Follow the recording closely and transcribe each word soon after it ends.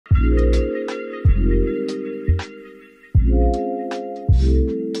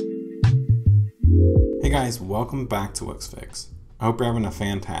welcome back to Wix Fix. I hope you're having a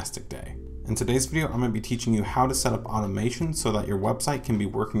fantastic day. In today's video, I'm going to be teaching you how to set up automations so that your website can be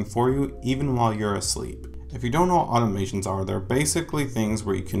working for you even while you're asleep. If you don't know what automations are, they're basically things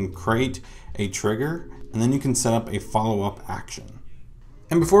where you can create a trigger and then you can set up a follow-up action.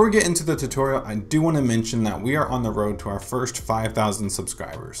 And before we get into the tutorial, I do want to mention that we are on the road to our first 5,000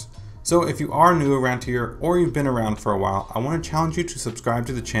 subscribers. So if you are new around here or you've been around for a while, I want to challenge you to subscribe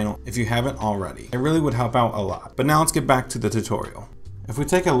to the channel if you haven't already. It really would help out a lot. But now let's get back to the tutorial. If we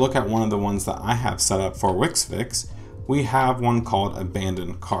take a look at one of the ones that I have set up for Wix Fix, we have one called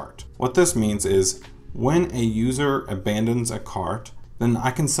Abandoned Cart. What this means is when a user abandons a cart, then I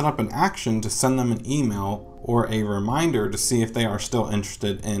can set up an action to send them an email or a reminder to see if they are still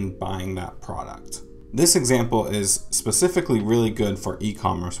interested in buying that product. This example is specifically really good for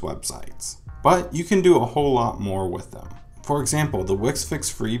e-commerce websites, but you can do a whole lot more with them. For example, the Wix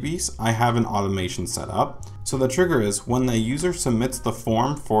Fix freebies, I have an automation set up. So the trigger is when the user submits the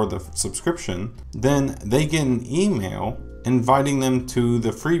form for the subscription, then they get an email inviting them to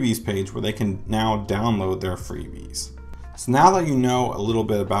the freebies page where they can now download their freebies. So now that you know a little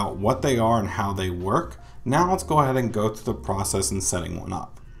bit about what they are and how they work, now let's go ahead and go through the process in setting one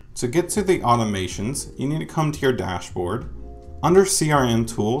up. To get to the automations, you need to come to your dashboard. Under CRM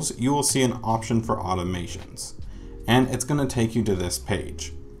tools, you will see an option for automations, and it's going to take you to this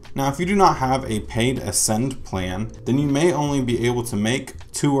page. Now, if you do not have a paid Ascend plan, then you may only be able to make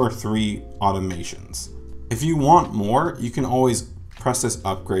 2 or 3 automations. If you want more, you can always press this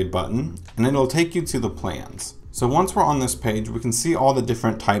upgrade button and it'll take you to the plans. So once we're on this page, we can see all the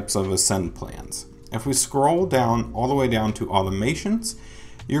different types of Ascend plans. If we scroll down all the way down to automations,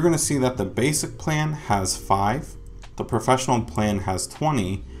 you're going to see that the basic plan has 5, the professional plan has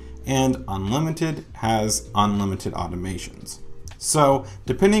 20, and unlimited has unlimited automations. So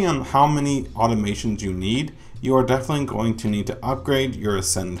depending on how many automations you need, you are definitely going to need to upgrade your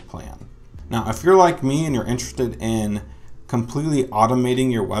Ascend plan. Now, if you're like me and you're interested in completely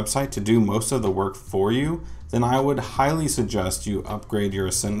automating your website to do most of the work for you, then I would highly suggest you upgrade your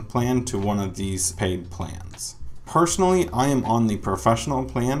Ascend plan to one of these paid plans. Personally, I am on the professional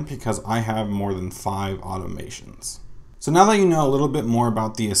plan because I have more than 5 automations. So now that you know a little bit more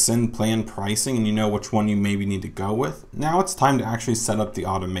about the Ascend plan pricing and you know which one you maybe need to go with, now it's time to actually set up the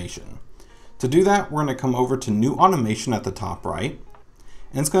automation. To do that, we're going to come over to New Automation at the top right,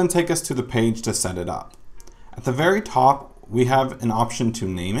 and it's going to take us to the page to set it up. At the very top, we have an option to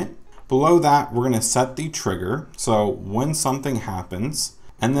name it. Below that, we're going to set the trigger, so when something happens,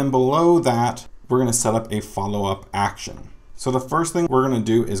 and then below that, we're going to set up a follow-up action. So the first thing we're going to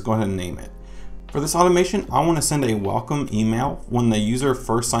do is go ahead and name it. For this automation, I want to send a welcome email when the user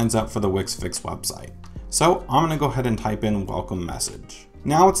first signs up for the Wix Fix website. So I'm going to go ahead and type in welcome message.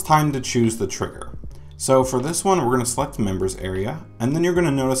 Now it's time to choose the trigger. So for this one, we're going to select members area, and then you're going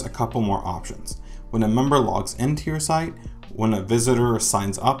to notice a couple more options. When a member logs into your site, when a visitor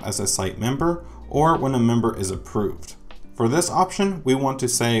signs up as a site member, or when a member is approved. For this option, we want to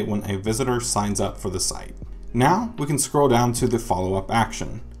say when a visitor signs up for the site. Now we can scroll down to the follow-up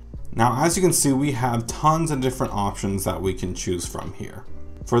action. Now, as you can see, we have tons of different options that we can choose from here.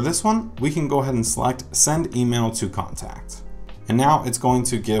 For this one, we can go ahead and select send email to contact. And now it's going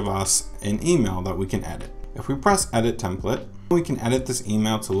to give us an email that we can edit. If we press edit template, we can edit this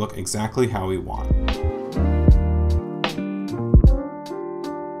email to look exactly how we want.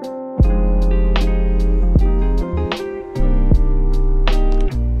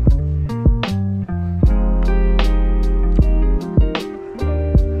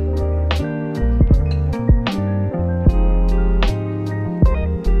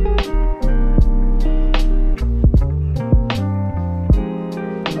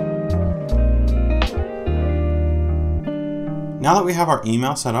 Now that we have our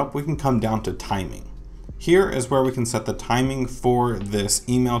email set up, we can come down to timing. Here is where we can set the timing for this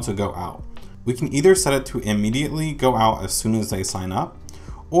email to go out. We can either set it to immediately go out as soon as they sign up,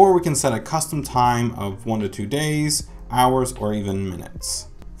 or we can set a custom time of 1 to 2 days, hours, or even minutes.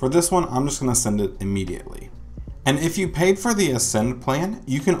 For this one, I'm just going to send it immediately. And if you paid for the Ascend plan,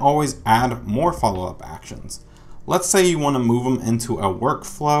 you can always add more follow-up actions. Let's say you want to move them into a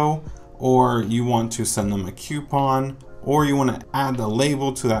workflow, or you want to send them a coupon, or you want to add a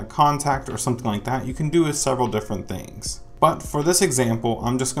label to that contact or something like that. You can do several different things. But for this example,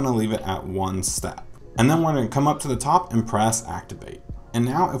 I'm just going to leave it at 1 step. And then we're going to come up to the top and press activate. And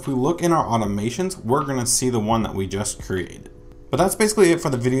now if we look in our automations, we're going to see the one that we just created. But that's basically it for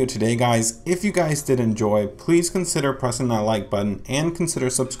the video today, guys. If you guys did enjoy, please consider pressing that like button and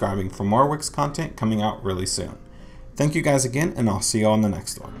consider subscribing for more Wix content coming out really soon. Thank you guys again, and I'll see you on the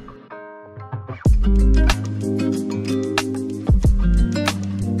next one. videos.